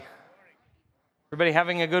Everybody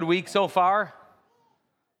having a good week so far?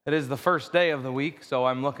 It is the first day of the week, so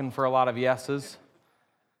I'm looking for a lot of yeses.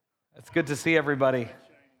 It's good to see everybody.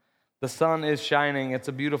 The sun is shining. It's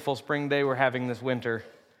a beautiful spring day we're having this winter.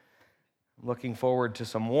 I'm looking forward to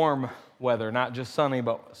some warm weather, not just sunny,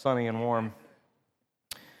 but sunny and warm.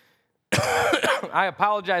 I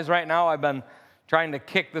apologize right now. I've been trying to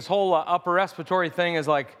kick this whole upper respiratory thing is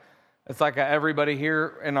like, it's like everybody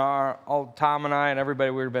here in Tom and I and everybody,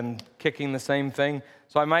 we've been kicking the same thing.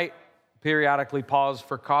 So I might periodically pause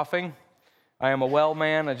for coughing. I am a well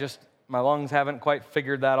man. My lungs haven't quite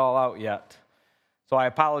figured that all out yet. So I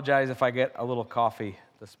apologize if I get a little coffee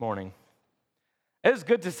this morning. It is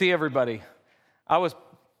good to see everybody. I was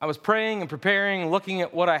praying and preparing, looking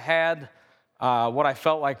at what I had, what I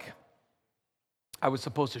felt like I was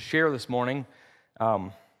supposed to share this morning.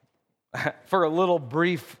 For a little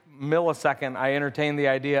brief millisecond, I entertained the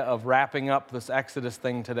idea of wrapping up this Exodus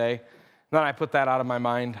thing today. Then I put that out of my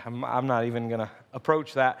mind. I'm not even going to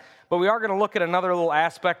approach that. But we are going to look at another little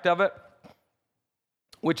aspect of it,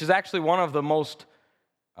 which is actually one of the most,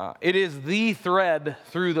 it is the thread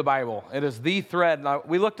through the Bible. It is the thread. Now,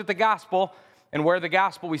 we looked at the gospel, and where the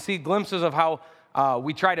gospel, we see glimpses of how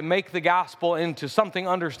we try to make the gospel into something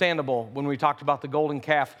understandable when we talked about the golden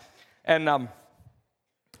calf. And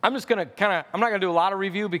I'm just going to I'm not going to do a lot of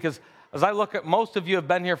review because as I look at, most of you have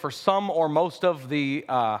been here for some or most of the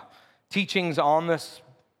teachings on this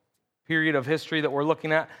period of history that we're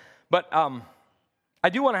looking at. But I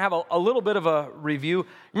do want to have a little bit of a review.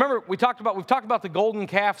 Remember, we've talked about the golden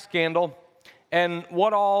calf scandal and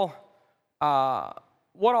what all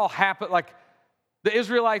happened, like the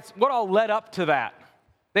Israelites, what all led up to that.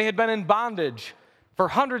 They had been in bondage for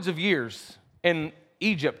hundreds of years in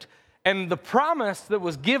Egypt. And the promise that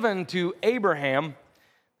was given to Abraham,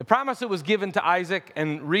 the promise that was given to Isaac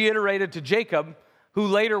and reiterated to Jacob, who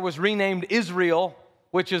later was renamed Israel,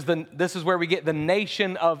 which is this is where we get the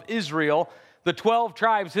nation of Israel. The 12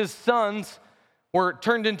 tribes, his sons, were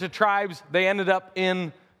turned into tribes. They ended up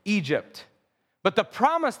in Egypt. But the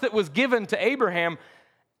promise that was given to Abraham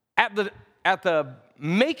at the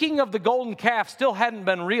making of the golden calf still hadn't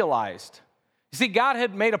been realized. You see, God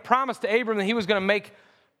had made a promise to Abraham that he was going to make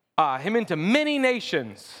him into many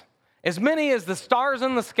nations, as many as the stars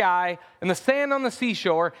in the sky and the sand on the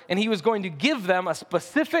seashore, and he was going to give them a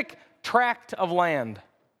specific tract of land.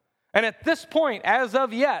 And at this point, as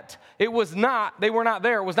of yet, they were not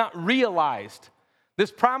there. It was not realized.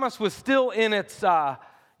 This promise was still in its, you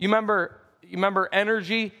remember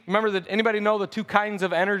energy? Anybody know the two kinds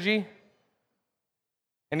of energy?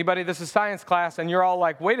 Anybody, this is science class, and you're all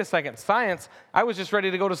like, wait a second, science? I was just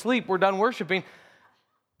ready to go to sleep. We're done worshiping.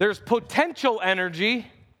 There's potential energy,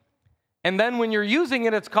 and then when you're using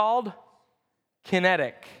it, it's called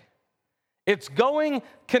kinetic. It's going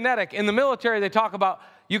kinetic. In the military, they talk about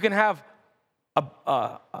you can have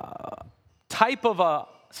a type of a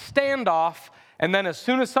standoff, and then as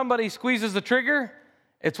soon as somebody squeezes the trigger,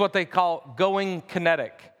 it's what they call going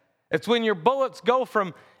kinetic. It's when your bullets go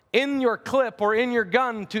from in your clip or in your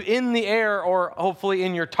gun to in the air or hopefully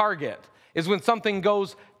in your target, is when something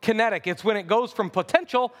goes kinetic. It's when it goes from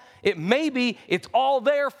potential, it's all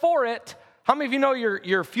there for it. How many of you know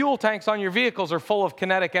your fuel tanks on your vehicles are full of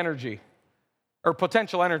kinetic energy or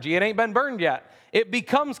potential energy? It ain't been burned yet. It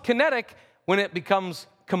becomes kinetic when it becomes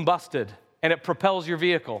combusted and it propels your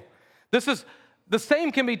vehicle. The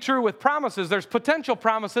same can be true with promises. There's potential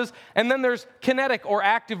promises, and then there's kinetic or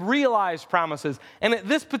active realized promises. And at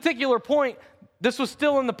this particular point, this was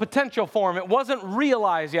still in the potential form. It wasn't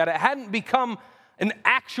realized yet. It hadn't become an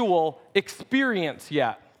actual experience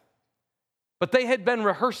yet. But they had been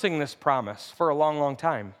rehearsing this promise for a long, long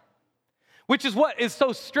time. Which is what is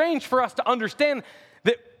so strange for us to understand,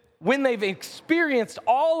 that when they've experienced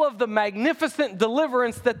all of the magnificent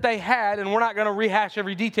deliverance that they had, and we're not going to rehash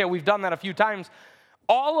every detail, we've done that a few times,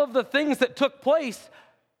 all of the things that took place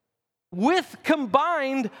with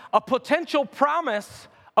combined a potential promise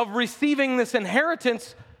of receiving this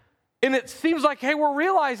inheritance, and it seems like, hey, we're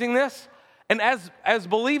realizing this. And as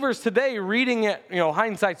believers today, reading it,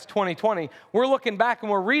 hindsight's 20/20, we're looking back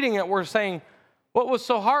and we're reading it, we're saying, what was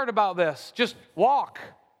so hard about this? Just walk.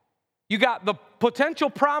 You got the potential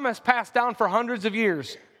promise passed down for hundreds of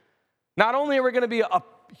years. Not only are we going to be a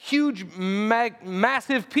huge,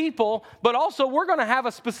 massive people, but also we're going to have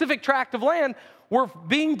a specific tract of land. We're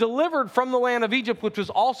being delivered from the land of Egypt, which was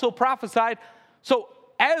also prophesied. So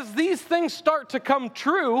as these things start to come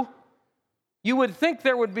true, you would think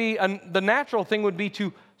there would be, the natural thing would be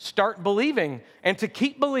to start believing and to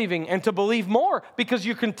keep believing and to believe more, because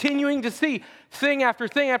you're continuing to see thing after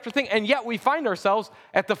thing after thing, and yet we find ourselves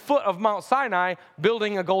at the foot of Mount Sinai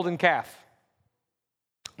building a golden calf.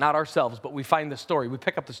 Not ourselves, but we find the story. We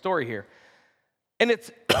pick up the story here. And it's,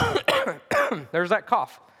 there's that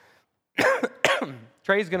cough.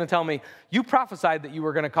 Trey's going to tell me, you prophesied that you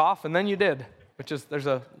were going to cough, and then you did, which is, there's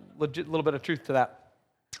a legit little bit of truth to that.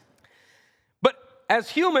 But as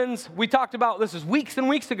humans, we talked about, this is weeks and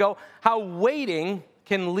weeks ago, how waiting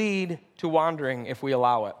can lead to wandering if we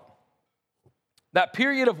allow it. That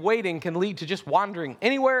period of waiting can lead to just wandering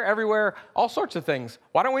anywhere, everywhere, all sorts of things.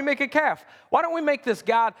 Why don't we make a calf? Why don't we make this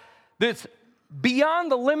God that's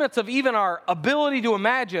beyond the limits of even our ability to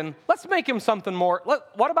imagine? Let's make him something more.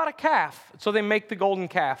 What about a calf? So they make the golden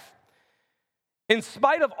calf. In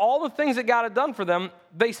spite of all the things that God had done for them,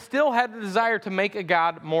 they still had the desire to make a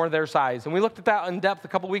God more their size. And we looked at that in depth a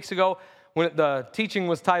couple weeks ago when the teaching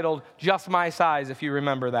was titled, Just My Size, if you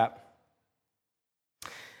remember that.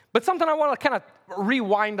 But something I want to kind of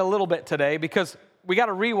rewind a little bit today, because we got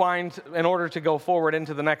to rewind in order to go forward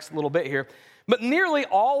into the next little bit here. But nearly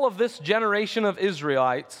all of this generation of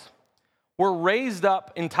Israelites were raised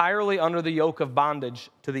up entirely under the yoke of bondage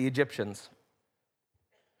to the Egyptians.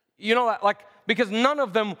 You know, because none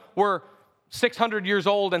of them were 600 years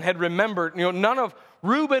old and had remembered, none of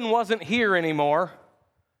Reuben wasn't here anymore.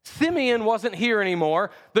 Simeon wasn't here anymore.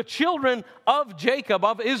 The children of Jacob,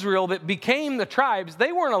 of Israel, that became the tribes,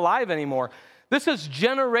 they weren't alive anymore. This is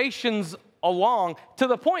generations along, to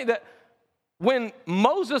the point that when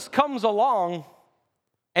Moses comes along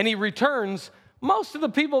and he returns, most of the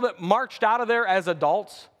people that marched out of there as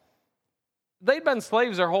adults, they'd been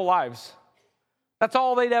slaves their whole lives. That's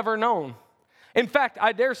all they'd ever known. In fact,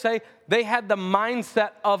 I dare say they had the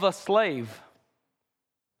mindset of a slave,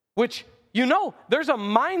 which, there's a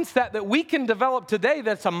mindset that we can develop today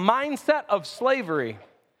that's a mindset of slavery,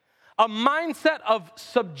 a mindset of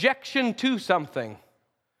subjection to something.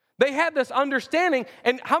 They had this understanding,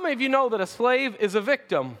 and how many of you know that a slave is a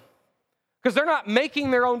victim? Because they're not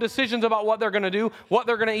making their own decisions about what they're going to do, what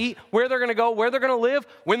they're going to eat, where they're going to go, where they're going to live,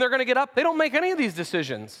 when they're going to get up. They don't make any of these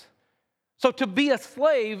decisions. So to be a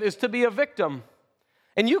slave is to be a victim.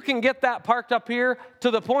 And you can get that parked up here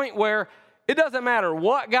to the point where it doesn't matter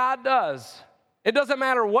what God does. It doesn't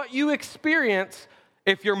matter what you experience.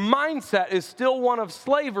 If your mindset is still one of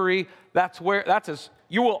slavery,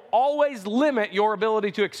 you will always limit your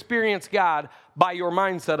ability to experience God by your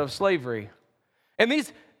mindset of slavery. And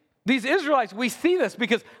these Israelites, we see this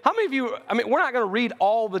because how many of you, we're not going to read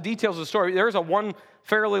all the details of the story. There's one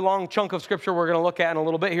fairly long chunk of Scripture we're going to look at in a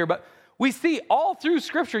little bit here, but we see all through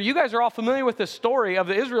Scripture, you guys are all familiar with the story of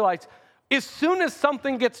the Israelites. As soon as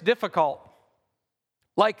something gets difficult,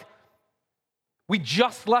 like we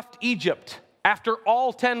just left Egypt after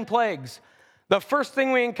all 10 plagues, the first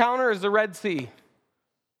thing we encounter is the Red Sea.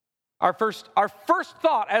 Our first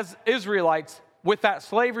thought as Israelites with that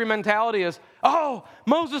slavery mentality is, oh,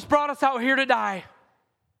 Moses brought us out here to die.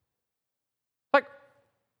 Like,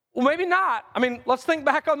 well, maybe not. Let's think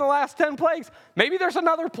back on the last 10 plagues. Maybe there's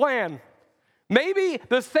another plan. Maybe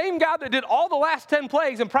the same God that did all the last 10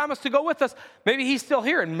 plagues and promised to go with us, maybe he's still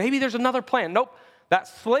here, and maybe there's another plan. Nope. That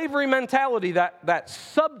slavery mentality, that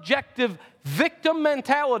subjective victim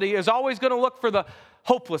mentality is always going to look for the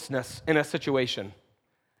hopelessness in a situation.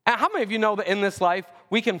 And how many of you know that in this life,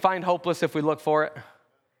 we can find hopeless if we look for it?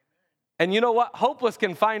 And you know what? Hopeless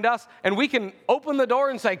can find us, and we can open the door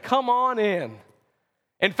and say, come on in.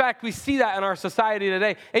 In fact, we see that in our society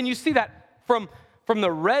today. And you see that from the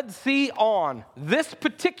Red Sea on, this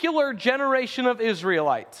particular generation of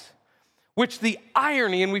Israelites, which the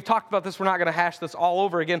irony, and we've talked about this, we're not going to hash this all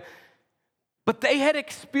over again, but they had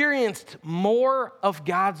experienced more of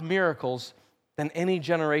God's miracles than any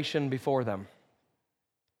generation before them.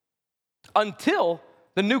 Until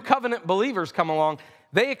the new covenant believers come along,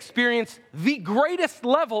 they experience the greatest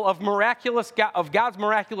level of God's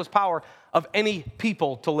miraculous power of any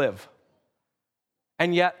people to live.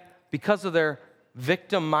 And yet, because of their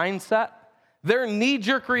victim mindset, their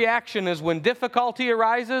knee-jerk reaction is when difficulty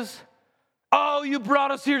arises, oh, you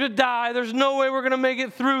brought us here to die. There's no way we're going to make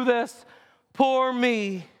it through this. Poor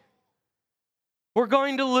me. We're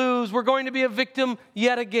going to lose. We're going to be a victim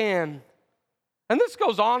yet again. And this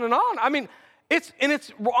goes on and on.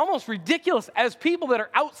 It's almost ridiculous as people that are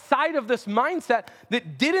outside of this mindset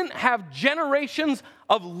that didn't have generations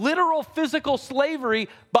of literal physical slavery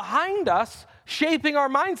behind us shaping our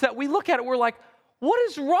mindset. We look at it, we're like, what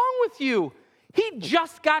is wrong with you? He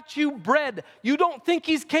just got you bread. You don't think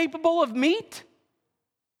he's capable of meat?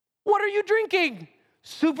 What are you drinking?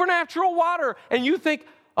 Supernatural water. And you think,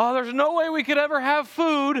 oh, there's no way we could ever have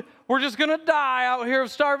food. We're just going to die out here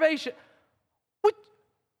of starvation.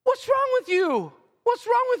 What's wrong with you? What's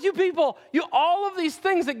wrong with you people? All of these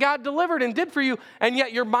things that God delivered and did for you, and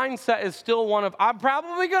yet your mindset is still one of, I'm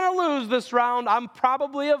probably going to lose this round. I'm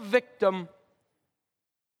probably a victim.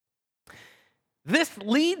 This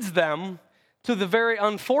leads them to the very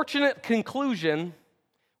unfortunate conclusion,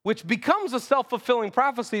 which becomes a self-fulfilling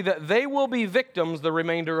prophecy, that they will be victims the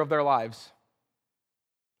remainder of their lives.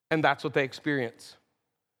 And that's what they experience.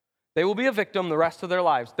 They will be a victim the rest of their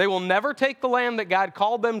lives. They will never take the land that God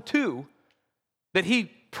called them to, that he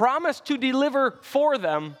promised to deliver for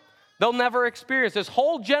them. They'll never experience this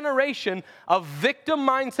whole generation of victim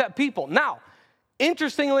mindset people. Now,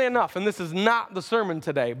 interestingly enough, and this is not the sermon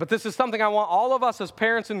today, but this is something I want all of us as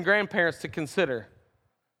parents and grandparents to consider.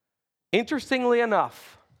 Interestingly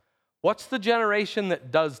enough, what's the generation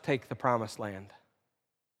that does take the promised land?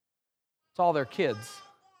 It's all their kids.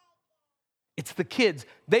 It's the kids.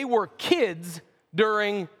 They were kids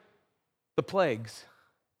during the plagues.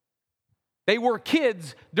 They were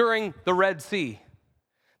kids during the Red Sea.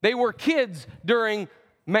 They were kids during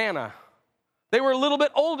manna. They were a little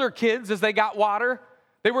bit older kids as they got water.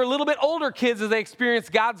 They were a little bit older kids as they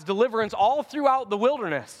experienced God's deliverance all throughout the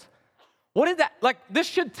wilderness. What did that, this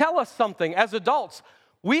should tell us something. As adults,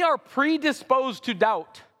 we are predisposed to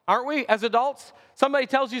doubt, aren't we, as adults? Somebody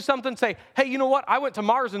tells you something, say, hey, you know what? I went to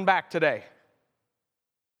Mars and back today.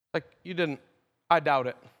 Like, you didn't. I doubt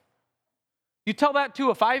it. You tell that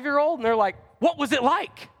to a 5-year-old, and they're like, what was it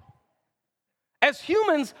like? As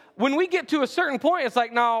humans, when we get to a certain point, it's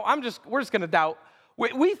like, no, we're just going to doubt.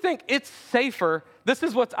 We think it's safer. This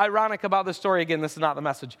is what's ironic about this story. Again, this is not the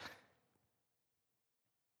message.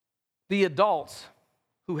 The adults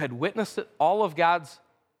who had witnessed all of God's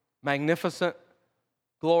magnificent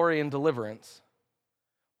glory and deliverance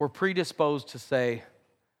were predisposed to say,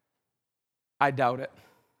 I doubt it,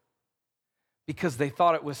 because they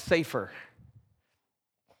thought it was safer.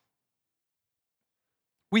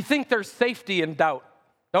 We think there's safety in doubt,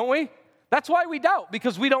 don't we? That's why we doubt,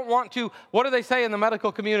 because we don't want to. What do they say in the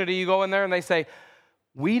medical community? You go in there and they say,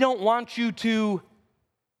 we don't want you to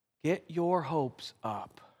get your hopes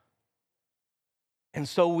up. And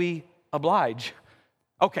so we oblige.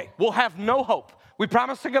 Okay, we'll have no hope. We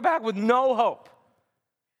promise to go back with no hope.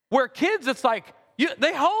 Where kids, it's like,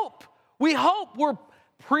 they hope. We hope. We're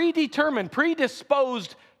predetermined,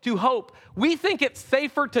 predisposed to hope. We think it's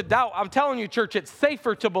safer to doubt. I'm telling you, church, it's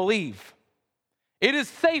safer to believe. It is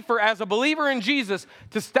safer as a believer in Jesus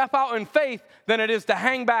to step out in faith than it is to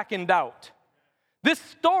hang back in doubt. This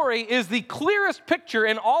story is the clearest picture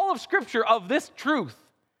in all of Scripture of this truth.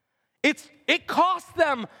 It cost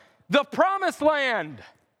them the promised land.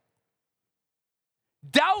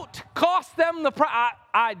 Doubt cost them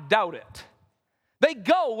I doubt it. They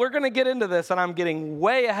go, we're going to get into this, and I'm getting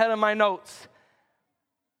way ahead of my notes.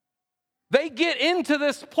 They get into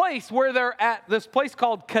this place where they're at, this place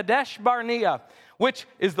called Kadesh Barnea, which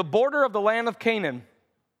is the border of the land of Canaan.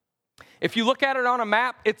 If you look at it on a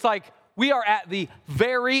map, it's like we are at the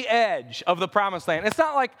very edge of the promised land. It's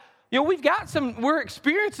not like, we're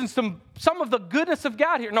experiencing some of the goodness of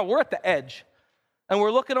God here. No, we're at the edge. And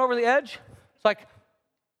we're looking over the edge. It's like,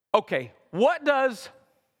 okay,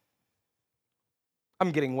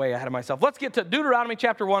 I'm getting way ahead of myself. Let's get to Deuteronomy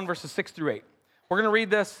chapter 1, verses 6 through 8. We're going to read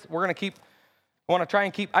this. I want to try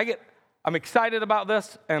and I'm excited about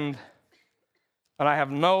this, and I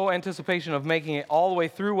have no anticipation of making it all the way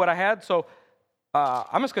through what I had, so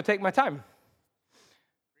I'm just going to take my time.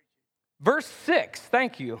 Verse 6,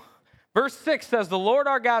 thank you. Verse 6 says, the Lord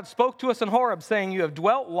our God spoke to us in Horeb, saying, you have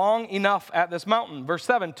dwelt long enough at this mountain. Verse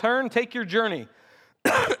 7, turn, take your journey.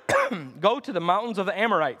 Go to the mountains of the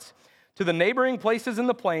Amorites, to the neighboring places in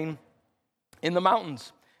the plain, in the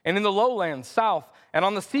mountains, and in the lowlands, south, and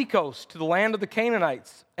on the seacoast, to the land of the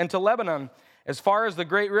Canaanites, and to Lebanon, as far as the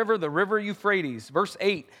great river, the river Euphrates. Verse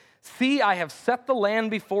 8, see, I have set the land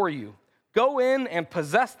before you. Go in and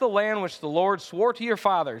possess the land which the Lord swore to your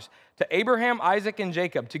fathers, to Abraham, Isaac, and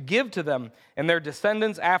Jacob, to give to them and their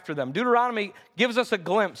descendants after them. Deuteronomy gives us a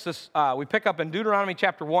glimpse. We pick up in Deuteronomy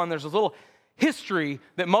chapter 1. There's a little history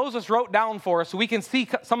that Moses wrote down for us so we can see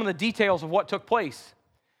some of the details of what took place.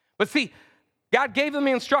 But see, God gave them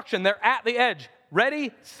the instruction. They're at the edge.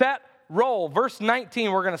 Ready, set, roll. Verse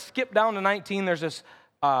 19, we're going to skip down to 19. There's this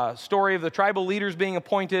story of the tribal leaders being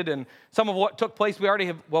appointed and some of what took place. We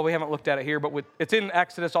haven't looked at it here, but it's in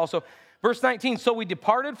Exodus also. Verse 19, so we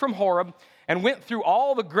departed from Horeb and went through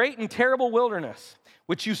all the great and terrible wilderness,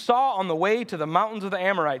 which you saw on the way to the mountains of the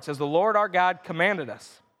Amorites, as the Lord our God commanded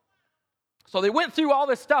us. So they went through all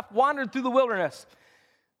this stuff, wandered through the wilderness.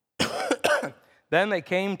 Then they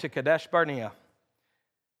came to Kadesh Barnea.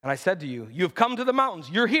 And I said to you, you have come to the mountains,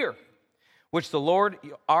 you're here, which the Lord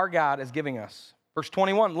our God is giving us. Verse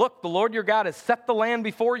 21, look, the Lord your God has set the land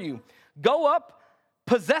before you. Go up,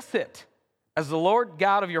 possess it, as the Lord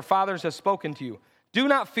God of your fathers has spoken to you. Do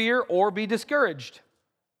not fear or be discouraged.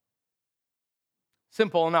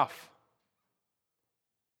 Simple enough.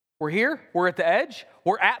 We're here, we're at the edge,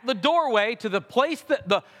 we're at the doorway to the place that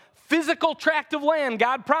the physical tract of land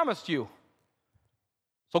God promised you.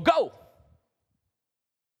 So go.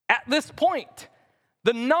 At this point,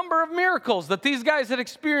 the number of miracles that these guys had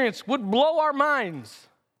experienced would blow our minds.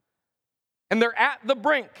 And they're at the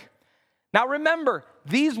brink. Now remember,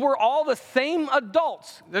 these were all the same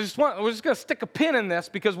adults. We're just going to stick a pin in this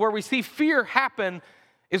because where we see fear happen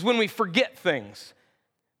is when we forget things.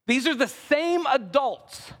 These are the same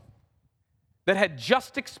adults that had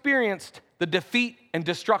just experienced the defeat and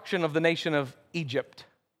destruction of the nation of Egypt.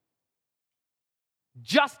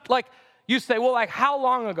 Just like you say, well, like how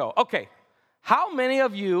long ago? Okay, how many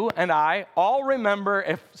of you and I all remember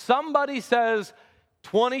if somebody says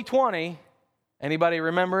 2020, anybody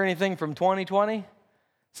remember anything from 2020?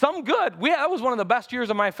 Some good. That was one of the best years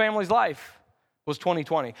of my family's life, was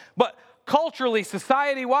 2020. But culturally,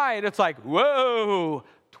 society-wide, it's like, whoa,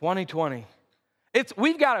 2020.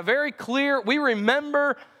 We've got a very clear, we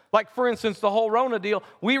remember, like for instance, the whole Rona deal.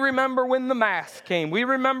 We remember when the masks came. We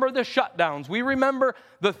remember the shutdowns. We remember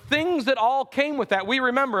the things that all came with that. We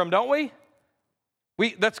remember them, don't we?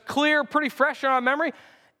 That's clear, pretty fresh in our memory.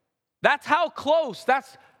 That's how close.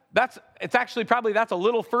 It's actually probably that's a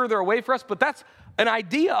little further away for us, but that's an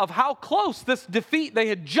idea of how close this defeat they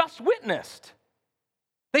had just witnessed.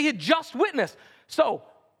 They had just witnessed. So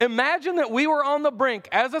imagine that we were on the brink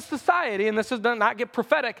as a society, and this does not get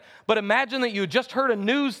prophetic, but imagine that you just heard a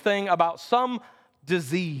news thing about some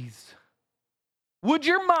disease. Would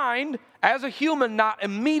your mind, as a human, not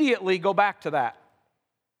immediately go back to that?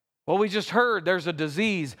 Well, we just heard there's a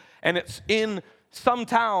disease, and it's in some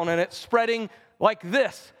town, and it's spreading like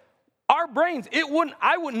this. Our brains,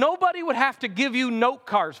 nobody would have to give you note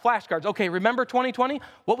cards, flashcards. Okay, remember 2020?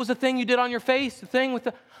 What was the thing you did on your face? The thing with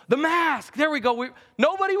the mask. There we go.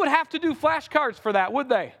 Nobody would have to do flashcards for that, would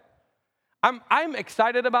they? I'm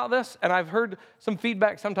excited about this, and I've heard some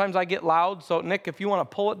feedback. Sometimes I get loud, so Nick, if you want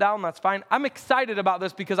to pull it down, that's fine. I'm excited about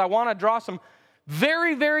this because I want to draw some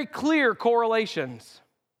very, very clear correlations.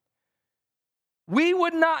 We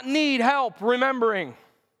would not need help remembering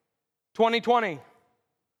 2020.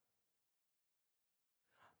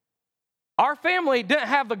 Our family didn't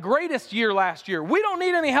have the greatest year last year. We don't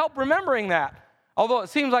need any help remembering that. Although it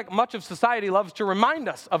seems like much of society loves to remind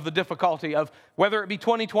us of the difficulty of whether it be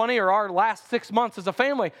 2020 or our last 6 months as a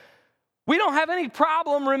family. We don't have any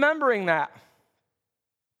problem remembering that.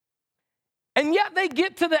 And yet they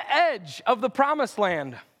get to the edge of the promised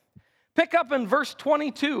land. Pick up in verse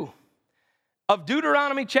 22 of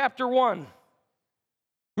Deuteronomy chapter 1.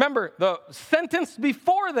 Remember, the sentence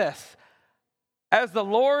before this, as the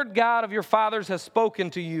Lord God of your fathers has spoken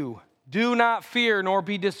to you, do not fear nor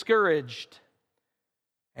be discouraged.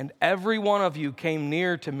 And every one of you came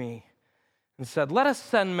near to me and said, let us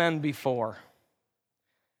send men before,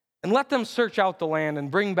 and let them search out the land and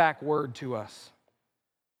bring back word to us.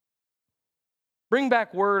 Bring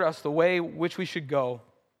back word us the way which we should go,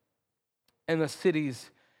 and the cities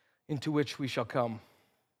into which we shall come.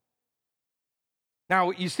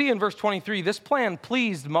 Now, you see in verse 23, this plan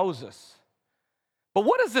pleased Moses. But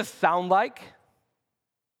what does this sound like?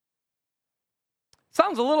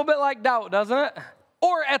 Sounds a little bit like doubt, doesn't it?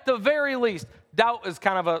 Or at the very least, doubt is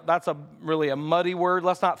that's really a muddy word.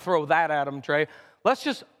 Let's not throw that at them, Trey. Let's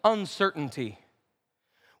just uncertainty.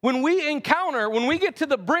 When we get to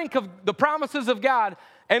the brink of the promises of God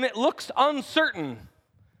and it looks uncertain,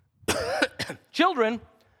 children,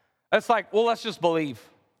 it's like, well, let's just believe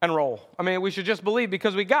and roll. I mean, we should just believe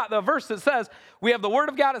because we got the verse that says, we have the word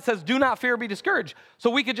of God that says, do not fear, be discouraged. So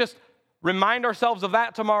we could just remind ourselves of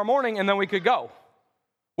that tomorrow morning and then we could go.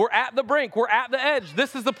 We're at the brink. We're at the edge.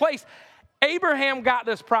 This is the place. Abraham got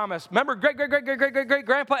this promise. Remember,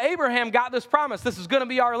 great-grandpa Abraham got this promise. This is going to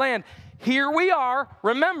be our land. Here we are.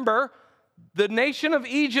 Remember, the nation of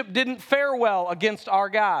Egypt didn't fare well against our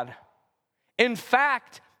God. In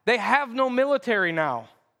fact, they have no military now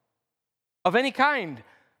of any kind.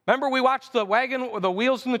 Remember, we watched the wagon, the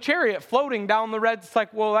wheels from the chariot floating down the red. It's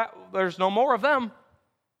like, well, there's no more of them.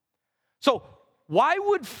 So why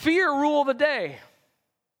would fear rule the day?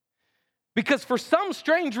 Because for some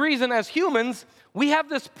strange reason as humans, we have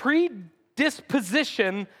this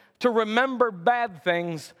predisposition to remember bad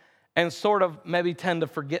things and sort of maybe tend to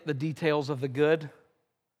forget the details of the good.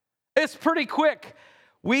 It's pretty quick.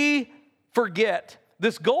 We forget.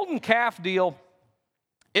 This golden calf deal,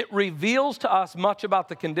 it reveals to us much about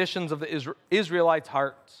the conditions of the Israelites'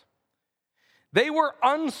 hearts. They were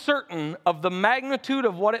uncertain of the magnitude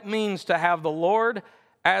of what it means to have the Lord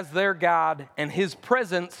as their God and his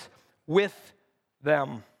presence with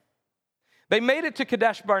them. They made it to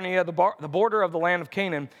Kadesh Barnea, the border of the land of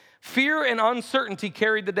Canaan. Fear and uncertainty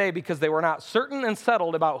carried the day because they were not certain and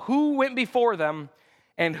settled about who went before them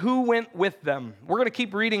and who went with them. We're going to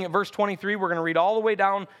keep reading at verse 23. We're going to read all the way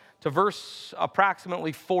down to verse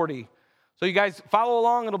approximately 40. So you guys follow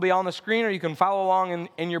along. It'll be on the screen, or you can follow along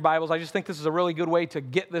in your Bibles. I just think this is a really good way to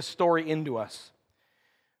get this story into us.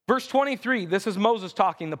 Verse 23, this is Moses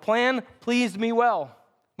talking. The plan pleased me well.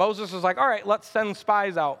 Moses is like, all right, let's send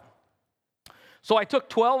spies out. So I took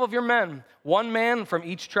 12 of your men, one man from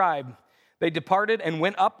each tribe. They departed and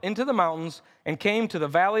went up into the mountains and came to the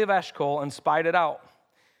valley of Eshcol and spied it out.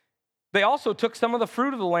 They also took some of the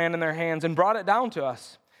fruit of the land in their hands and brought it down to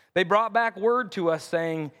us. They brought back word to us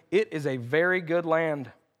saying, it is a very good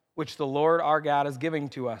land, which the Lord our God is giving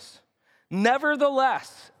to us.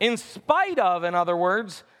 Nevertheless, in spite of, in other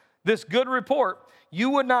words, this good report, you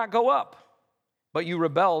would not go up. But you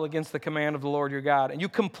rebelled against the command of the Lord your God. And you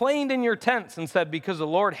complained in your tents and said, because the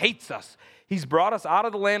Lord hates us, he's brought us out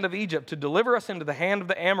of the land of Egypt to deliver us into the hand of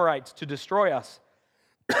the Amorites to destroy us.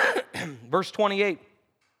 Verse 28,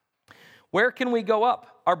 where can we go up?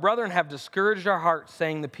 Our brethren have discouraged our hearts,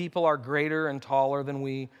 saying the people are greater and taller than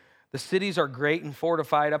we. The cities are great and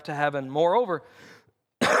fortified up to heaven. Moreover,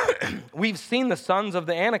 we've seen the sons of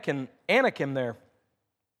the Anakim there.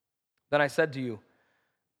 Then I said to you,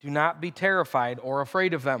 do not be terrified or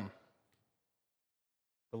afraid of them.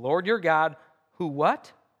 The Lord your God, who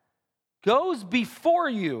what? Goes before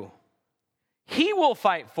you. He will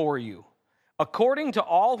fight for you, according to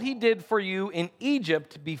all he did for you in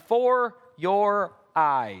Egypt before your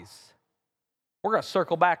eyes. We're going to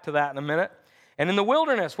circle back to that in a minute. And in the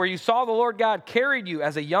wilderness, where you saw the Lord God carried you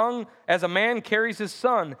as a man carries his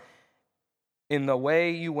son, in the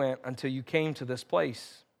way you went until you came to this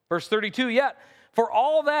place. Verse 32, yet for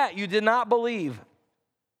all that you did not believe.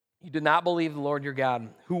 You did not believe the Lord your God,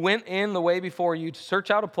 who went in the way before you to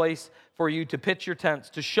search out a place for you to pitch your tents,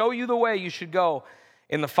 to show you the way you should go,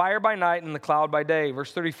 in the fire by night and the cloud by day.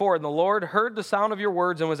 Verse 34, and the Lord heard the sound of your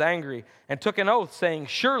words and was angry, and took an oath, saying,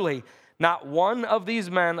 surely not one of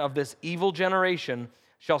these men of this evil generation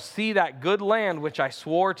shall see that good land which I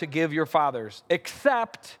swore to give your fathers,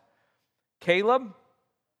 except Caleb,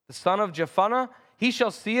 the son of Jephunneh. He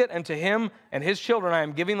shall see it, and to him and his children I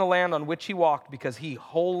am giving the land on which he walked, because he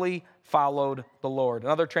wholly followed the Lord.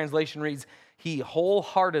 Another translation reads, he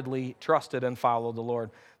wholeheartedly trusted and followed the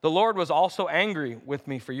Lord. The Lord was also angry with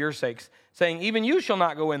me for your sakes, saying, even you shall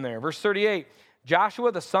not go in there. Verse 38,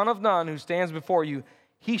 Joshua the son of Nun, who stands before you,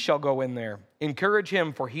 he shall go in there. Encourage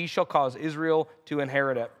him, for he shall cause Israel to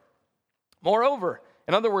inherit it. Moreover,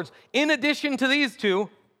 in other words, in addition to these two,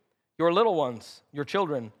 your little ones, your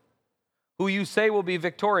children, who you say will be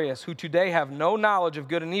victorious, who today have no knowledge of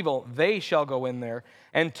good and evil, they shall go in there,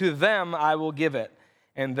 and to them I will give it,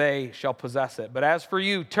 and they shall possess it. But as for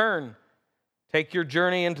you, turn, take your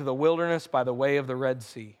journey into the wilderness by the way of the Red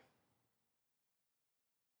Sea.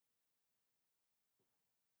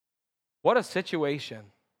 What a situation.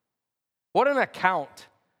 What an account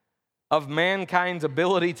of mankind's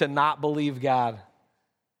ability to not believe God.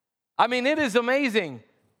 I mean, it is amazing.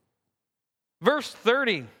 Verse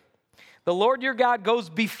 30. The Lord your God goes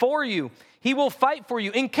before you. He will fight for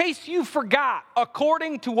you. In case you forgot,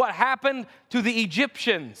 according to what happened to the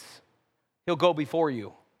Egyptians, he'll go before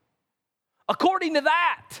you. According to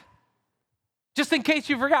that. Just in case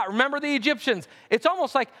you forgot. Remember the Egyptians. It's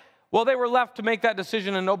almost like, well, they were left to make that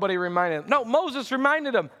decision and nobody reminded them. No, Moses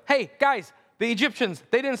reminded them, hey, guys, the Egyptians,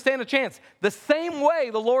 they didn't stand a chance. The same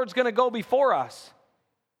way the Lord's going to go before us.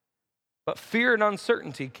 But fear and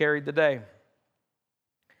uncertainty carried the day.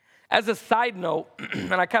 As a side note,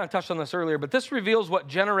 and I kind of touched on this earlier, but this reveals what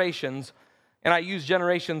generations, and I use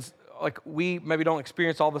generations like we maybe don't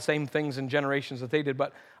experience all the same things in generations that they did,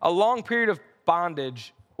 but a long period of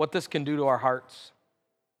bondage, what this can do to our hearts.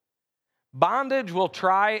 Bondage will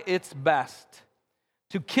try its best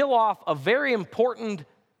to kill off a very important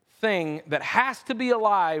thing that has to be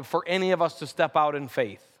alive for any of us to step out in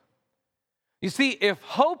faith. You see, if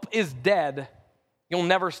hope is dead, you'll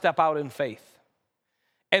never step out in faith.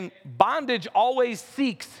 And bondage always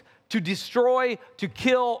seeks to destroy, to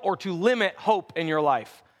kill, or to limit hope in your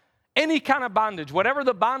life. Any kind of bondage, whatever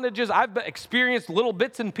the bondage is, I've experienced little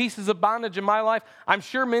bits and pieces of bondage in my life. I'm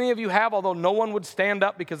sure many of you have, although no one would stand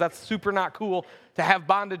up because that's super not cool to have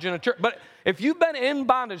bondage in a church. But if you've been in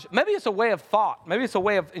bondage, maybe it's a way of thought. Maybe it's a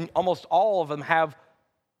way of, almost all of them have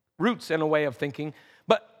roots in a way of thinking.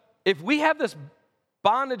 But if we have this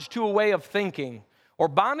bondage to a way of thinking, or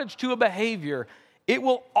bondage to a behavior, it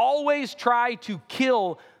will always try to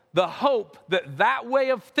kill the hope that that way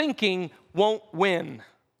of thinking won't win.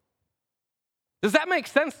 Does that make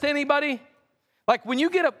sense to anybody? Like when you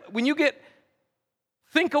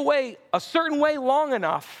think away a certain way long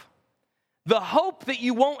enough, the hope that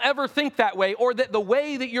you won't ever think that way, or that the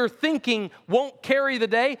way that you're thinking won't carry the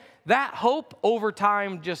day, that hope over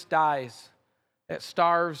time just dies. It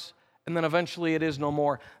starves, and then eventually it is no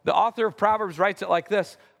more. The author of Proverbs writes it like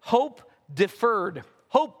this: hope deferred,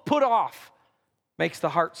 hope put off, makes the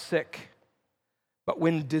heart sick. But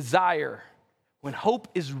when hope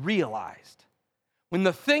is realized, when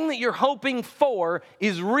the thing that you're hoping for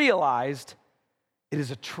is realized, it is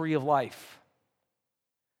a tree of life.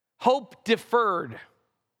 Hope deferred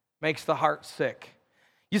makes the heart sick.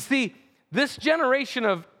 You see, this generation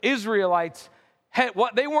of Israelites,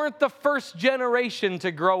 they weren't the first generation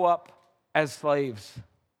to grow up as slaves.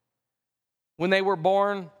 When they were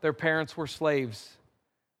born, their parents were slaves.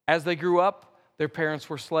 As they grew up, their parents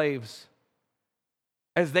were slaves.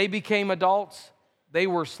 As they became adults, they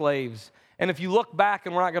were slaves. And if you look back,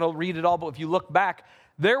 and we're not going to read it all, but if you look back,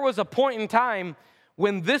 there was a point in time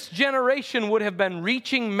when this generation would have been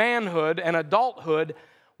reaching manhood and adulthood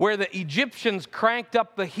where the Egyptians cranked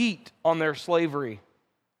up the heat on their slavery.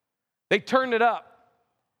 They turned it up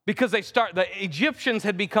because the Egyptians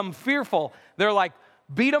had become fearful. They're like,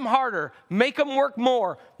 beat them harder, make them work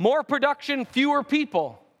more production, fewer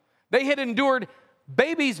people. They had endured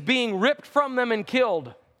babies being ripped from them and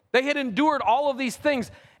killed. They had endured all of these things.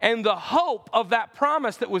 And the hope of that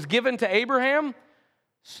promise that was given to Abraham,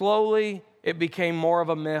 slowly it became more of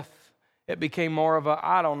a myth. It became more of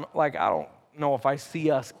I don't know if I see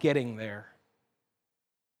us getting there.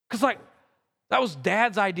 Because that was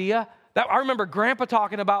Dad's idea. I remember Grandpa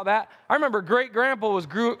talking about that. I remember great-grandpa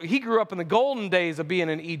grew up in the golden days of being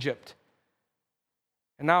in Egypt.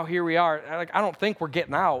 And now here we are. I don't think we're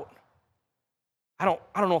getting out. I don't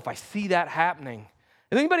know if I see that happening.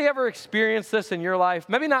 Has anybody ever experienced this in your life?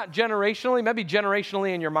 Maybe not generationally, maybe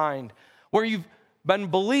generationally in your mind, where you've been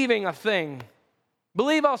believing a thing.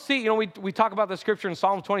 Believe I'll see. We talk about the scripture in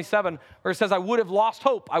Psalm 27 where it says, I would have lost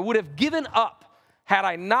hope. I would have given up had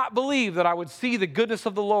I not believed that I would see the goodness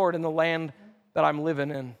of the Lord in the land that I'm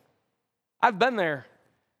living in. I've been there.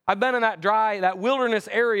 I've been in that wilderness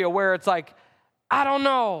area where it's like, I don't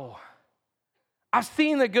know. I've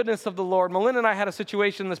seen the goodness of the Lord. Melinda and I had a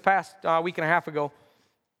situation this past week and a half ago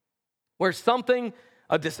where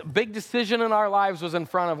a big decision in our lives was in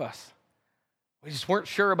front of us. We just weren't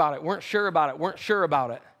sure about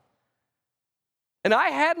it. And I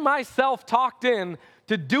had myself talked in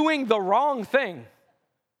to doing the wrong thing.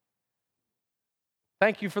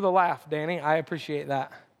 Thank you for the laugh, Danny. I appreciate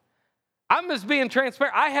that. I'm just being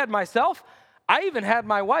transparent. I even had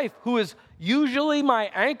my wife, who is usually my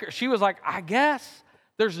anchor. She was like, I guess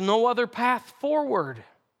there's no other path forward.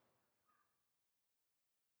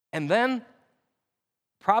 And then,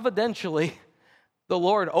 providentially, the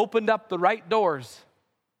Lord opened up the right doors,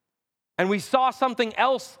 and we saw something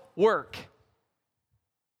else work.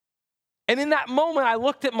 And in that moment, I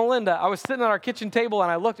looked at Melinda. I was sitting at our kitchen table,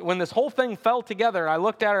 and I looked, when this whole thing fell together, I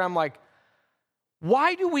looked at her, and I'm like,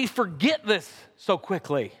 why do we forget this so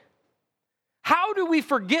quickly? How do we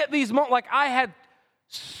forget these moments? Like, I had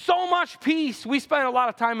so much peace. We spent a lot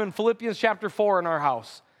of time in Philippians chapter 4 in our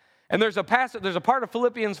house. And there's a part of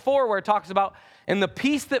Philippians 4 where it talks about, and the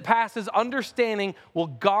peace that passes understanding will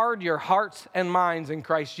guard your hearts and minds in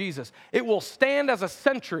Christ Jesus. It will stand as a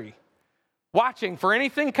sentry, watching for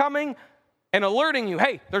anything coming and alerting you,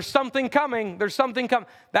 hey, there's something coming.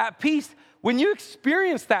 That peace, when you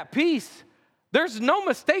experience that peace, there's no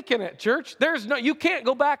mistake in it, church. You can't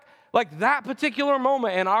go back like that particular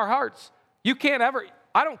moment in our hearts. You can't ever,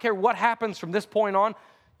 I don't care what happens from this point on,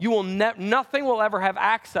 nothing will ever have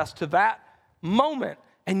access to that moment.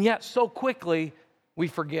 And yet so quickly we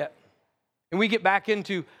forget. And we get back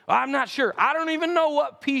into, I'm not sure. I don't even know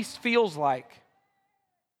what peace feels like.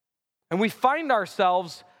 And we find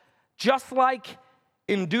ourselves just like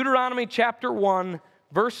in Deuteronomy chapter 1,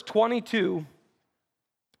 verse 22,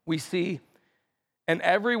 we see, and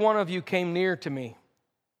every one of you came near to me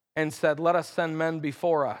and said, let us send men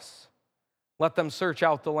before us. Let them search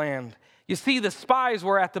out the land. You see, the spies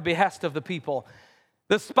were at the behest of the people.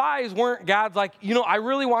 The spies weren't God's like, I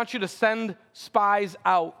really want you to send spies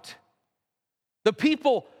out. The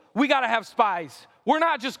people, we got to have spies. We're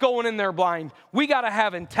not just going in there blind. We got to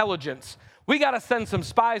have intelligence. We got to send some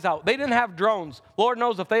spies out. They didn't have drones. Lord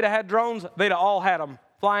knows if they'd have had drones, they'd have all had them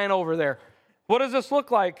flying over there. What does this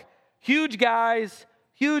look like? Huge guys.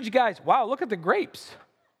 Wow, look at the grapes.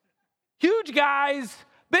 Huge guys,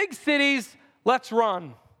 big cities, let's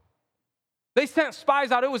run. They sent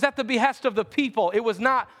spies out. It was at the behest of the people. It was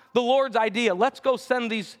not the Lord's idea. Let's go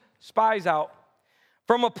send these spies out.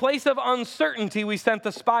 From a place of uncertainty, we sent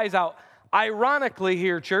the spies out. Ironically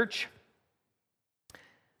here, church,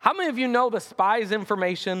 how many of you know the spies'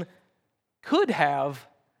 information could have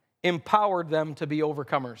empowered them to be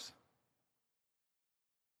overcomers?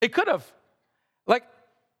 It could have. Like,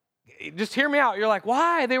 just hear me out. You're like,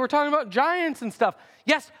 why? They were talking about giants and stuff.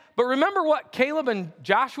 Yes, but remember what Caleb and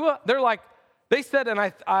Joshua, they said, and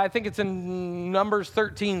I think it's in Numbers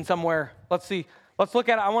 13 somewhere. Let's see. Let's look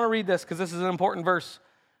at it. I want to read this because this is an important verse.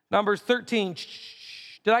 Numbers 13.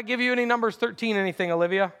 Did I give you any Numbers 13 anything,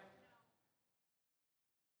 Olivia?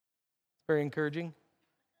 Very encouraging.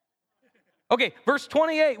 Okay, verse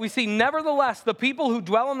 28, we see, nevertheless, the people who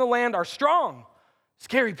dwell in the land are strong,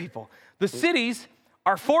 scary people. The cities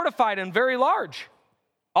are fortified and very large,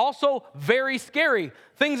 also very scary.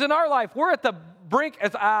 Things in our life, we're at the brink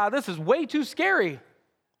as, this is way too scary.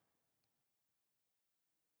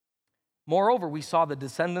 Moreover, we saw the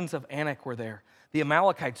descendants of Anak were there. The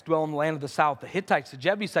Amalekites dwell in the land of the south. The Hittites, the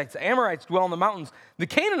Jebusites, the Amorites dwell in the mountains. The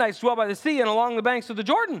Canaanites dwell by the sea and along the banks of the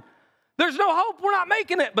Jordan. There's no hope. We're not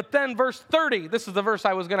making it. But then verse 30, this is the verse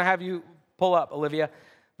I was going to have you pull up, Olivia.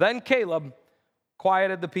 Then Caleb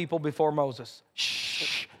quieted the people before Moses.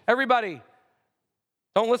 Shh, everybody,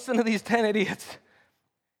 don't listen to these 10 idiots.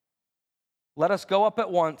 Let us go up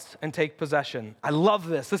at once and take possession. I love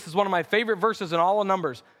this. This is one of my favorite verses in all of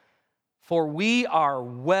Numbers. For we are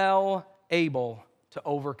well able to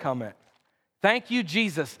overcome it. Thank you,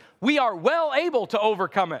 Jesus. We are well able to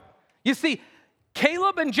overcome it. You see,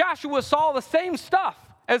 Caleb and Joshua saw the same stuff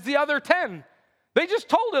as the other 10. They just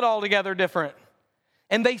told it all together different.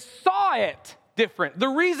 And they saw it different. The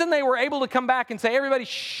reason they were able to come back and say, everybody,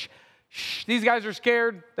 shh, these guys are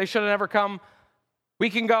scared. They should have never come. We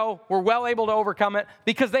can go. We're well able to overcome it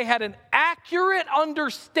because they had an accurate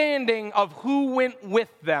understanding of who went with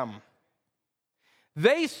them.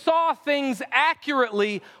 They saw things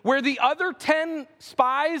accurately where the other 10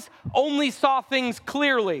 spies only saw things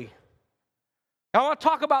clearly. I want to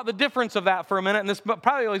talk about the difference of that for a minute, and this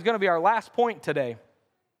probably is going to be our last point today.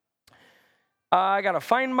 I got to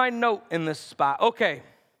find my note in this spot. Okay.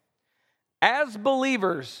 As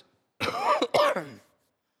believers,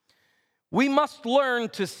 we must learn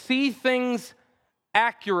to see things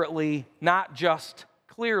accurately, not just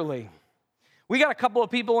clearly. We got a couple of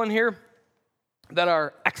people in here that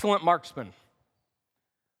are excellent marksmen.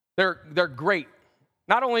 They're great.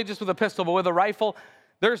 Not only just with a pistol, but with a rifle.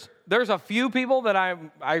 There's a few people that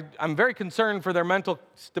I'm very concerned for their mental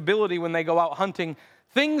stability when they go out hunting.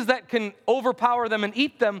 Things that can overpower them and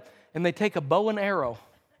eat them, and they take a bow and arrow.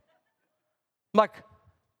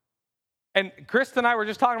 And Chris and I were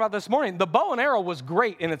just talking about this morning, the bow and arrow was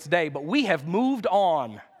great in its day, but we have moved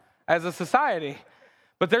on as a society.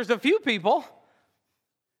 But there's a few people,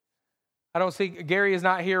 I don't see, Gary is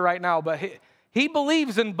not here right now, but he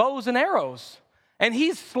believes in bows and arrows. And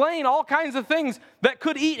he's slain all kinds of things that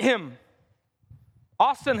could eat him.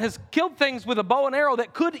 Austin has killed things with a bow and arrow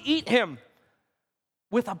that could eat him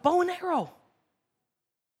with a bow and arrow.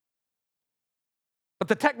 But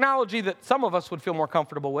the technology that some of us would feel more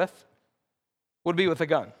comfortable with would be with a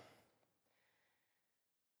gun.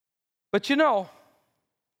 But you know,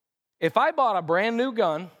 if I bought a brand new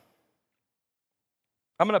gun,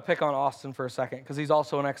 I'm going to pick on Austin for a second because he's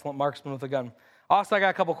also an excellent marksman with a gun. Austin, I got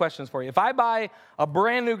a couple questions for you. If I buy a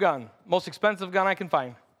brand new gun, most expensive gun I can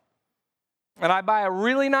find, and I buy a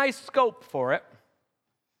really nice scope for it,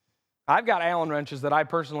 I've got Allen wrenches that I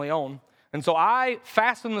personally own, and so I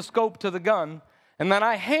fasten the scope to the gun, and then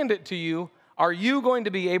I hand it to you. Are you going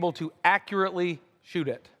to be able to accurately shoot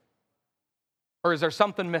it? Or is there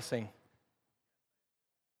something missing?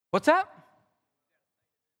 What's that?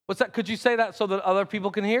 What's that? Could you say that so that other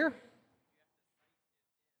people can hear?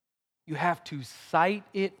 You have to sight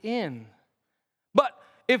it in. But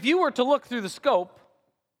if you were to look through the scope,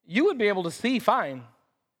 you would be able to see fine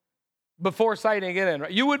before sighting it in.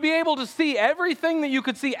 Right? You would be able to see everything that you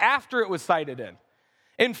could see after it was sighted in.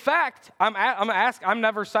 In fact, I'm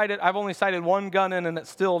never sighted. I've only sighted one gun in, and it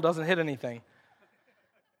still doesn't hit anything.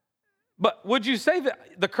 But would you say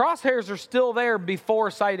that the crosshairs are still there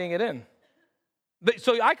before sighting it in?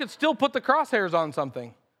 So I could still put the crosshairs on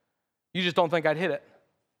something. You just don't think I'd hit it.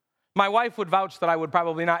 My wife would vouch that I would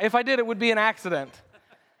probably not. If I did, it would be an accident.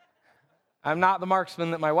 I'm not the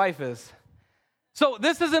marksman that my wife is. So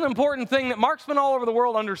this is an important thing that marksmen all over the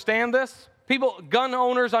world understand this. People, gun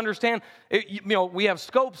owners understand. We have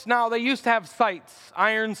scopes now. They used to have sights,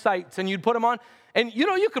 iron sights, and you'd put them on. And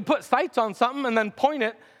you could put sights on something and then point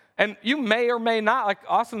it. And you may or may not, like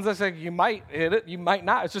Austin's just like, you might hit it, you might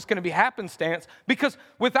not. It's just going to be happenstance. Because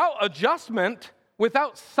without adjustment,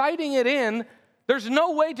 without sighting it in, there's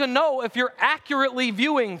no way to know if you're accurately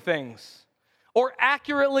viewing things or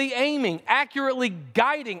accurately aiming, accurately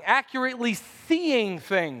guiding, accurately seeing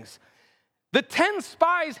things. The 10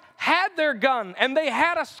 spies had their gun and they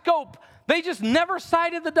had a scope. They just never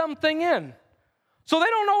sighted the dumb thing in. So they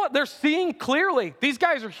don't know what they're seeing clearly. These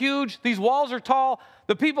guys are huge. These walls are tall.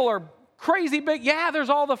 The people are crazy big. Yeah, there's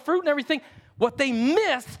all the fruit and everything. What they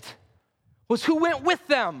missed was who went with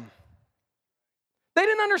them. They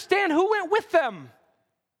didn't understand who went with them.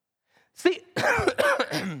 See,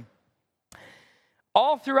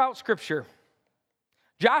 all throughout Scripture,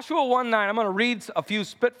 Joshua 1:9, I'm going to read a few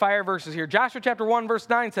spitfire verses here. Joshua chapter 1, verse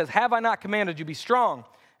 9 says, "Have I not commanded you, be strong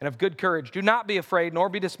and of good courage. Do not be afraid, nor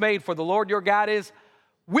be dismayed, for the Lord your God is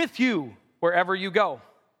with you wherever you go."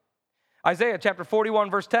 Isaiah chapter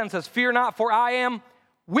 41, verse 10 says, "Fear not, for I am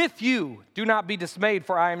with you. Do not be dismayed,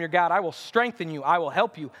 for I am your God. I will strengthen you. I will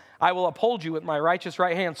help you. I will uphold you with my righteous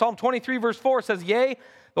right hand." Psalm 23, verse 4 says, "Yea,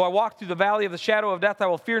 though I walk through the valley of the shadow of death, I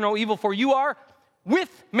will fear no evil, for you are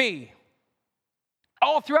with me."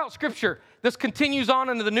 All throughout Scripture, this continues on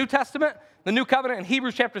into the New Testament, the New Covenant, in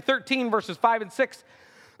Hebrews chapter 13, verses 5 and 6.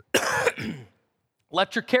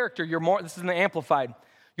 "Let your character, this is in the Amplified,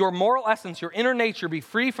 your moral essence, your inner nature be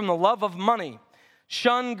free from the love of money.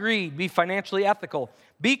 Shun greed, be financially ethical.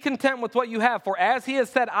 Be content with what you have, for as he has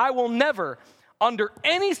said, I will never, under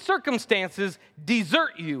any circumstances,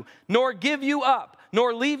 desert you, nor give you up,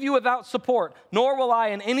 nor leave you without support, nor will I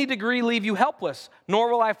in any degree leave you helpless, nor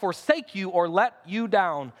will I forsake you or let you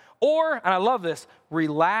down. Or," and I love this,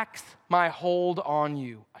 "relax my hold on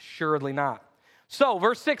you. Assuredly not." So,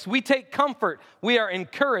 verse 6, we take comfort, we are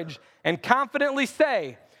encouraged, and confidently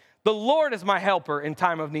say, "The Lord is my helper in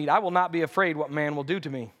time of need. I will not be afraid what man will do to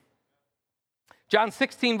me." John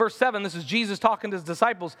 16, verse 7, this is Jesus talking to his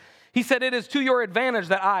disciples. He said, "It is to your advantage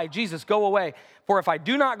that I, Jesus, go away. For if I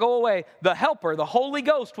do not go away, the helper, the Holy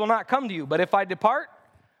Ghost, will not come to you. But if I depart,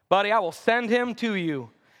 buddy, I will send him to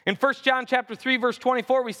you." In 1 John chapter 3, verse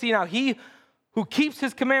 24, we see, "Now he who keeps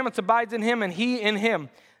his commandments abides in him, and he in him.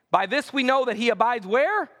 By this we know that he abides"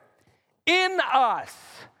 where? "In us,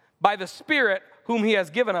 by the Spirit whom he has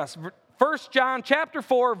given us." 1 John chapter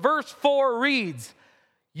 4, verse 4 reads,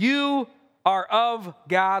 "You are of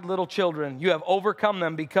God, little children. You have overcome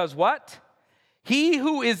them because" what? "He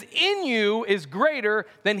who is in you is greater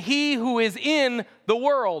than he who is in the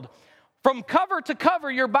world." From cover to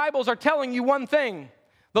cover, your Bibles are telling you one thing.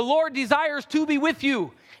 The Lord desires to be with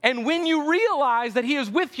you. And when you realize that he is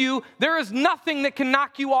with you, there is nothing that can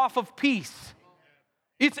knock you off of peace.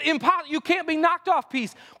 It's impossible. You can't be knocked off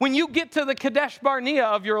peace. When you get to the Kadesh Barnea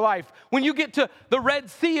of your life, when you get to the Red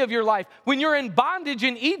Sea of your life, when you're in bondage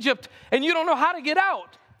in Egypt and you don't know how to get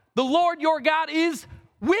out, the Lord your God is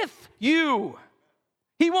with you.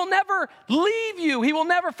 He will never leave you. He will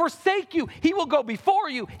never forsake you. He will go before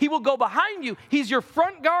you. He will go behind you. He's your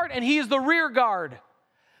front guard and he is the rear guard.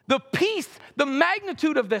 The peace, the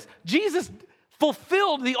magnitude of this, Jesus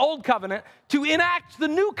fulfilled the old covenant to enact the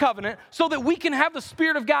new covenant so that we can have the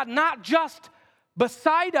Spirit of God not just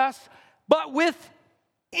beside us, but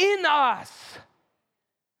within us.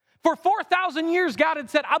 For 4,000 years, God had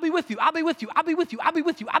said, "I'll be with you, I'll be with you, I'll be with you, I'll be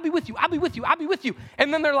with you, I'll be with you, I'll be with you, I'll be with you."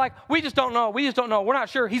 And then they're like, we just don't know, we're not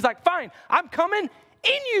sure. He's like, "Fine, I'm coming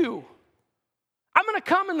in you. I'm going to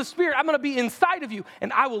come in the Spirit. I'm going to be inside of you,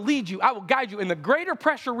 and I will lead you. I will guide you." And the greater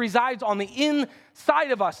pressure resides on the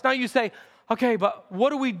inside of us. Now you say, "Okay, but what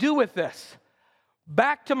do we do with this?"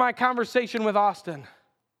 Back to my conversation with Austin.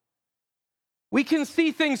 We can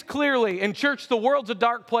see things clearly. In church, the world's a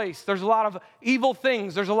dark place. There's a lot of evil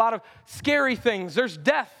things. There's a lot of scary things. There's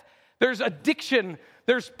death. There's addiction.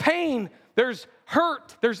 There's pain. There's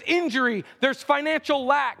hurt. There's injury. There's financial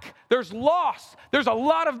lack. There's loss. There's a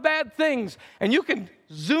lot of bad things. And you can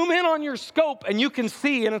zoom in on your scope and you can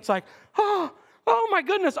see, and it's like, oh my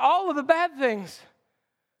goodness, all of the bad things.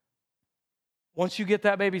 Once you get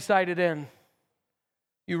that baby sighted in,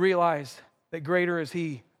 you realize that greater is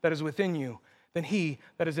he that is within you than he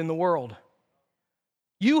that is in the world.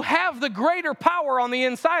 You have the greater power on the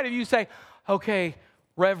inside of you. You say, "Okay,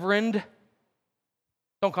 Reverend."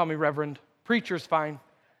 Don't call me Reverend. Preacher's fine.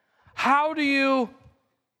 How do you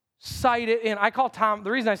sight it in? I call Tom,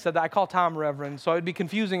 the reason I said that, I call Tom Reverend. So it'd be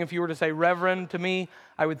confusing if you were to say Reverend to me.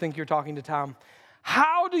 I would think you're talking to Tom.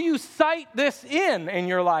 How do you sight this in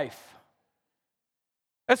your life?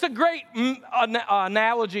 That's a great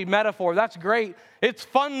analogy, metaphor. That's great. It's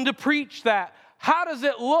fun to preach that. How does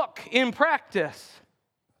it look in practice?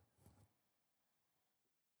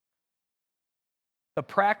 The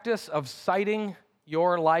practice of sighting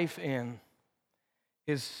your life in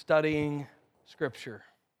is studying Scripture.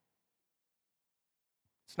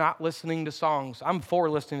 It's not listening to songs. I'm for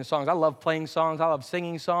listening to songs. I love playing songs. I love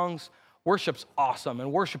singing songs. Worship's awesome,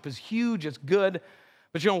 and worship is huge. It's good.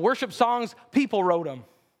 But worship songs, people wrote them.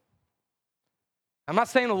 I'm not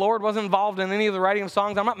saying the Lord wasn't involved in any of the writing of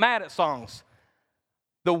songs. I'm not mad at songs.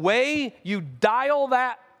 The way you dial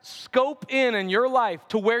that scope in your life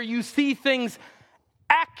to where you see things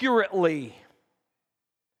accurately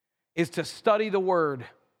is to study the Word.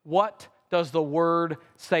 What does the Word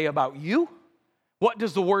say about you? What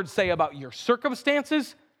does the Word say about your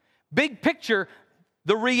circumstances? Big picture,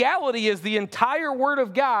 the reality is the entire Word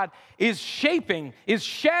of God is shaping, is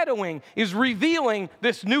shadowing, is revealing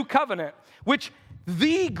this new covenant, which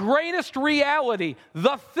the greatest reality,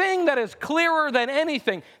 the thing that is clearer than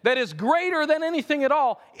anything, that is greater than anything at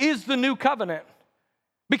all, is the new covenant.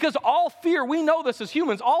 Because all fear, we know this as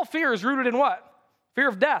humans, all fear is rooted in what? Fear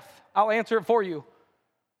of death. I'll answer it for you.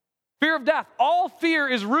 Fear of death. All fear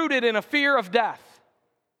is rooted in a fear of death.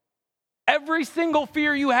 Every single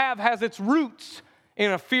fear you have has its roots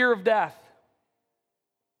in a fear of death.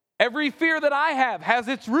 Every fear that I have has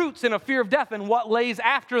its roots in a fear of death and what lays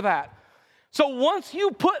after that. So once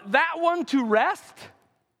you put that one to rest,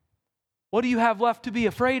 what do you have left to be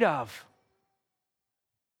afraid of?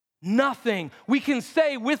 Nothing. We can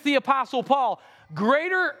say with the Apostle Paul,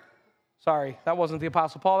 sorry, that wasn't the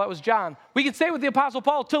Apostle Paul, that was John. We can say with the Apostle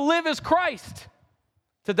Paul, to live is Christ,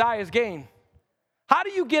 to die is gain. How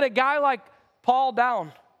do you get a guy like Paul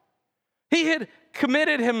down? He had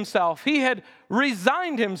committed himself. He had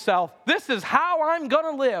resigned himself. This is how I'm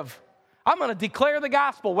going to live. I'm going to declare the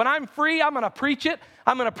gospel. When I'm free, I'm going to preach it.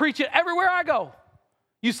 I'm going to preach it everywhere I go.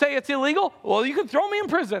 You say it's illegal? Well, you can throw me in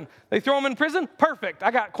prison. They throw him in prison? Perfect.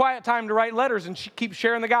 I got quiet time to write letters and keep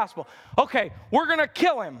sharing the gospel. Okay, we're going to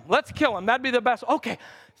kill him. Let's kill him. That'd be the best. Okay,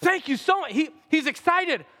 thank you so much. He's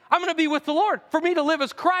excited. I'm going to be with the Lord. For me to live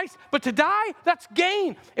as Christ, but to die, that's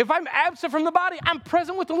gain. If I'm absent from the body, I'm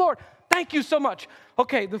present with the Lord. Thank you so much.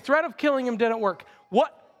 Okay, the threat of killing him didn't work.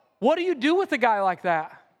 What do you do with a guy like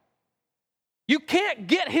that? You can't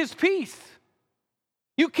get his peace.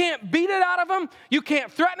 You can't beat it out of him. You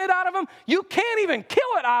can't threaten it out of him. You can't even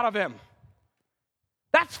kill it out of him.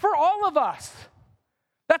 That's for all of us.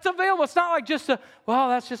 That's available. It's not like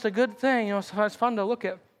that's just a good thing. It's fun to look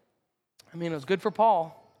at. I mean, it was good for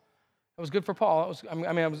Paul. It was good for Paul. It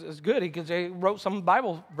was good because he wrote some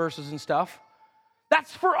Bible verses and stuff.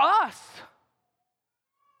 That's for us.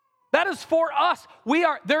 That is for us.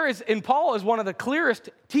 And Paul is one of the clearest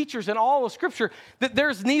teachers in all of Scripture that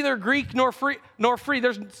there's neither Greek nor free.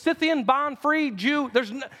 There's Scythian, bond, free, Jew.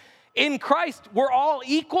 In Christ, we're all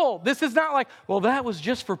equal. This is not like, well, that was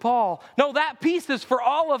just for Paul. No, that piece is for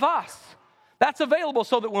all of us. That's available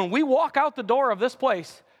so that when we walk out the door of this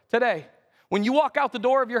place today, when you walk out the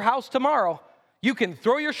door of your house tomorrow, you can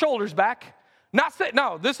throw your shoulders back.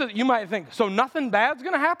 You might think, so nothing bad's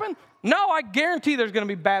going to happen? No, I guarantee there's going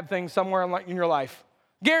to be bad things somewhere in your life.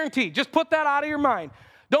 Guaranteed. Just put that out of your mind.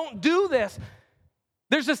 Don't do this.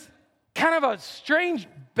 There's this kind of a strange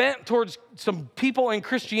bent towards some people in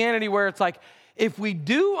Christianity where it's like, if we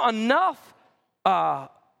do enough of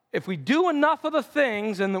the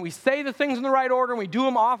things and that we say the things in the right order and we do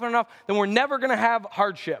them often enough, then we're never going to have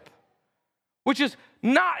hardship, which is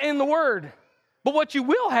not in the Word. But what you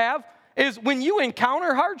will have is when you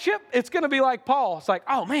encounter hardship, it's going to be like Paul. It's like,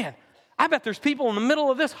 oh man, I bet there's people in the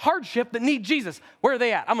middle of this hardship that need Jesus. Where are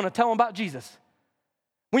they at? I'm going to tell them about Jesus.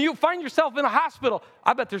 When you find yourself in a hospital,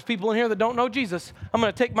 I bet there's people in here that don't know Jesus. I'm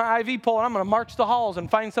going to take my IV pole and I'm going to march the halls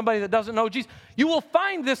and find somebody that doesn't know Jesus. You will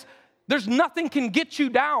find this, there's nothing can get you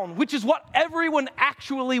down, which is what everyone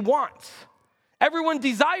actually wants. Everyone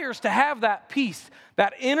desires to have that peace,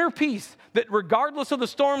 that inner peace, that regardless of the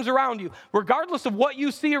storms around you, regardless of what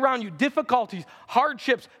you see around you, difficulties,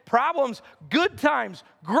 hardships, problems, good times,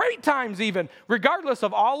 great times even, regardless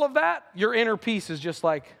of all of that, your inner peace is just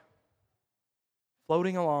like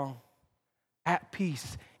floating along at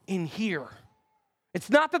peace in here. It's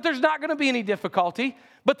not that there's not going to be any difficulty,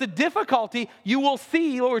 but the difficulty you will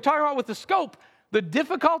see, what we're talking about with the scope, the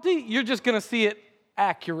difficulty, you're just going to see it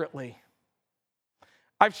accurately.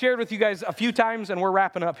 I've shared with you guys a few times, and we're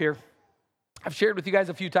wrapping up here. I've shared with you guys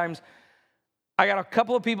a few times. I got a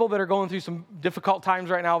couple of people that are going through some difficult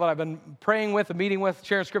times right now that I've been praying with, meeting with,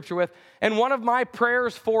 sharing Scripture with, and one of my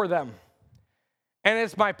prayers for them, and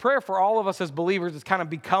it's my prayer for all of us as believers, it's kind of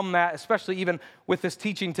become that, especially even with this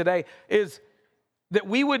teaching today, is that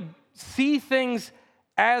we would see things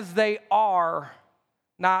as they are,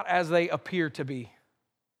 not as they appear to be.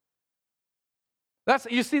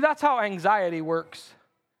 That's how anxiety works.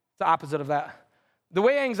 It's the opposite of that. The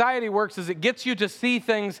way anxiety works is it gets you to see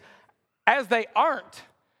things as they aren't,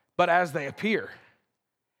 but as they appear.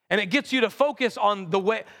 And it gets you to focus on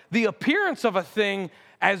the appearance of a thing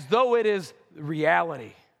as though it is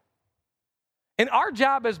reality. And our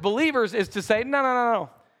job as believers is to say, no.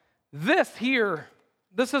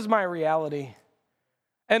 This is my reality.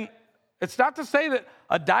 And it's not to say that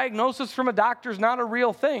a diagnosis from a doctor is not a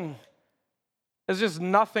real thing. It's just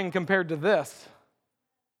nothing compared to this.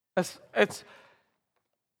 It's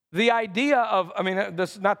the idea of,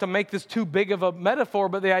 this, not to make this too big of a metaphor,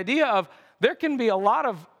 but the idea of there can be a lot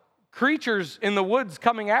of creatures in the woods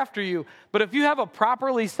coming after you, but if you have a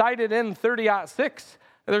properly sighted in 30-06,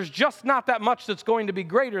 there's just not that much that's going to be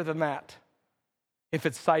greater than that if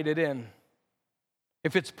it's sighted in.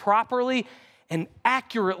 If it's properly and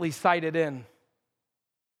accurately sighted in.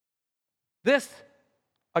 This,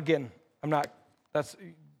 again,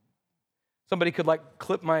 somebody could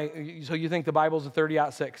clip so you think the Bible's a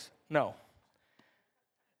 30-06? No.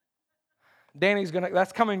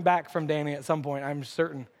 That's coming back from Danny at some point, I'm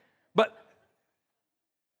certain. But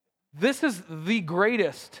this is the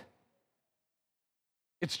greatest.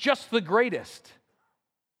 It's just the greatest.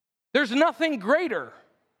 There's nothing greater.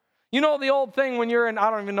 You know the old thing when you're in, I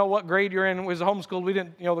don't even know what grade you're in, it was homeschooled, we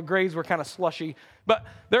didn't, the grades were kind of slushy, but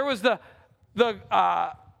there was the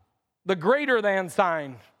greater than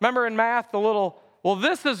sign. Remember in math,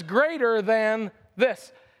 this is greater than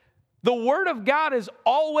this. The Word of God is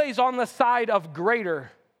always on the side of greater.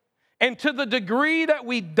 And to the degree that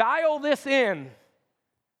we dial this in,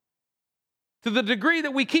 to the degree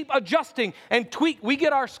that we keep adjusting and tweak, we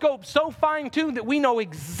get our scope so fine-tuned that we know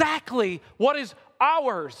exactly what is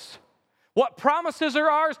ours, what promises are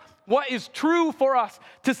ours, what is true for us,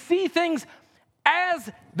 to see things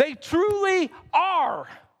as they truly are,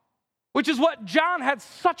 which is what John had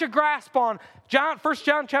such a grasp on. 1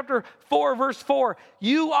 John chapter 4, verse 4,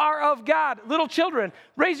 you are of God. Little children,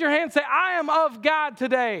 raise your hand and say, I am of God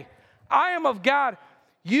today. I am of God.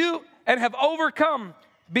 You and have overcome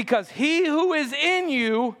because he who is in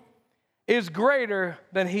you is greater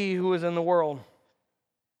than he who is in the world.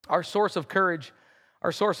 Our source of courage,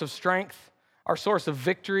 our source of strength, our source of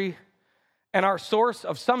victory, and our source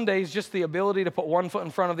of some days just the ability to put one foot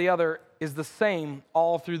in front of the other is the same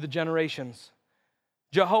all through the generations.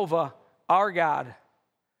 Jehovah, our God,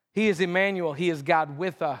 he is Emmanuel, he is God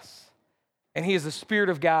with us, and he is the Spirit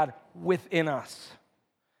of God within us.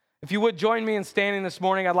 If you would join me in standing this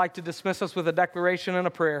morning, I'd like to dismiss us with a declaration and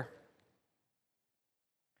a prayer.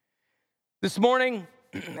 This morning,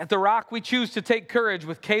 at the Rock, we choose to take courage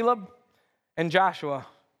with Caleb and Joshua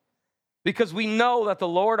because we know that the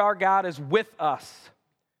Lord our God is with us,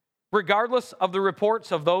 regardless of the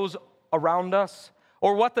reports of those around us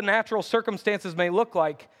or what the natural circumstances may look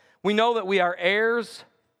like. We know that we are heirs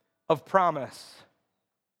of promise.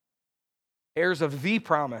 Heirs of the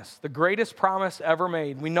promise, the greatest promise ever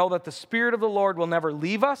made. We know that the Spirit of the Lord will never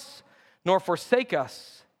leave us nor forsake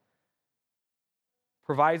us.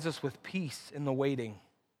 Provides us with peace in the waiting.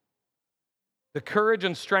 The courage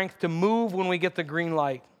and strength to move when we get the green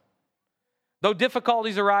light. Though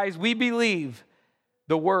difficulties arise, we believe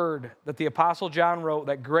the word that the Apostle John wrote,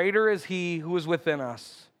 that greater is he who is within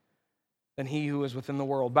us than he who is within the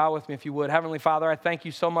world. Bow with me if you would. Heavenly Father, I thank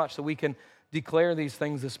you so much that we can declare these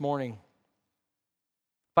things this morning.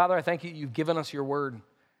 Father, I thank you you've given us your word,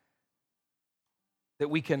 that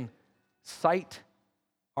we can sight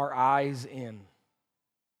our eyes in,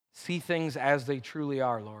 see things as they truly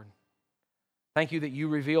are, Lord. Thank you that you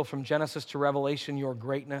reveal from Genesis to Revelation your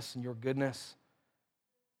greatness and your goodness,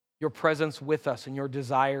 your presence with us and your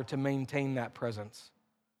desire to maintain that presence.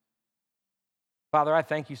 Father, I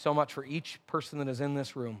thank you so much for each person that is in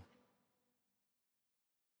this room.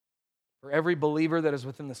 For every believer that is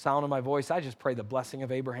within the sound of my voice, I just pray the blessing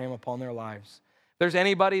of Abraham upon their lives. If there's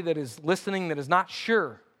anybody that is listening that is not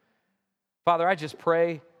sure, Father, I just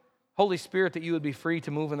pray, Holy Spirit, that you would be free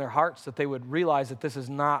to move in their hearts, that they would realize that this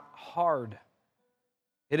is not hard.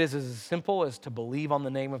 It is as simple as to believe on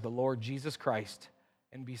the name of the Lord Jesus Christ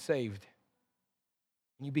and be saved.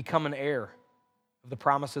 And you become an heir of the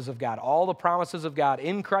promises of God. All the promises of God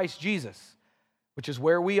in Christ Jesus, which is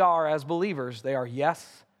where we are as believers, they are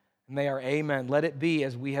yes and they are amen. Let it be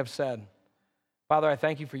as we have said. Father, I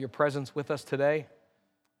thank you for your presence with us today.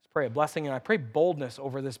 Let's pray a blessing, and I pray boldness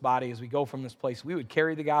over this body as we go from this place. We would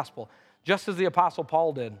carry the gospel just as the Apostle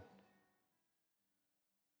Paul did.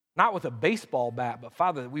 Not with a baseball bat, but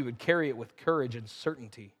Father, that we would carry it with courage and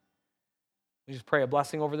certainty. We just pray a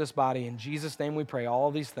blessing over this body. In Jesus' name we pray all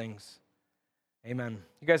of these things. Amen.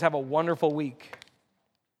 You guys have a wonderful week.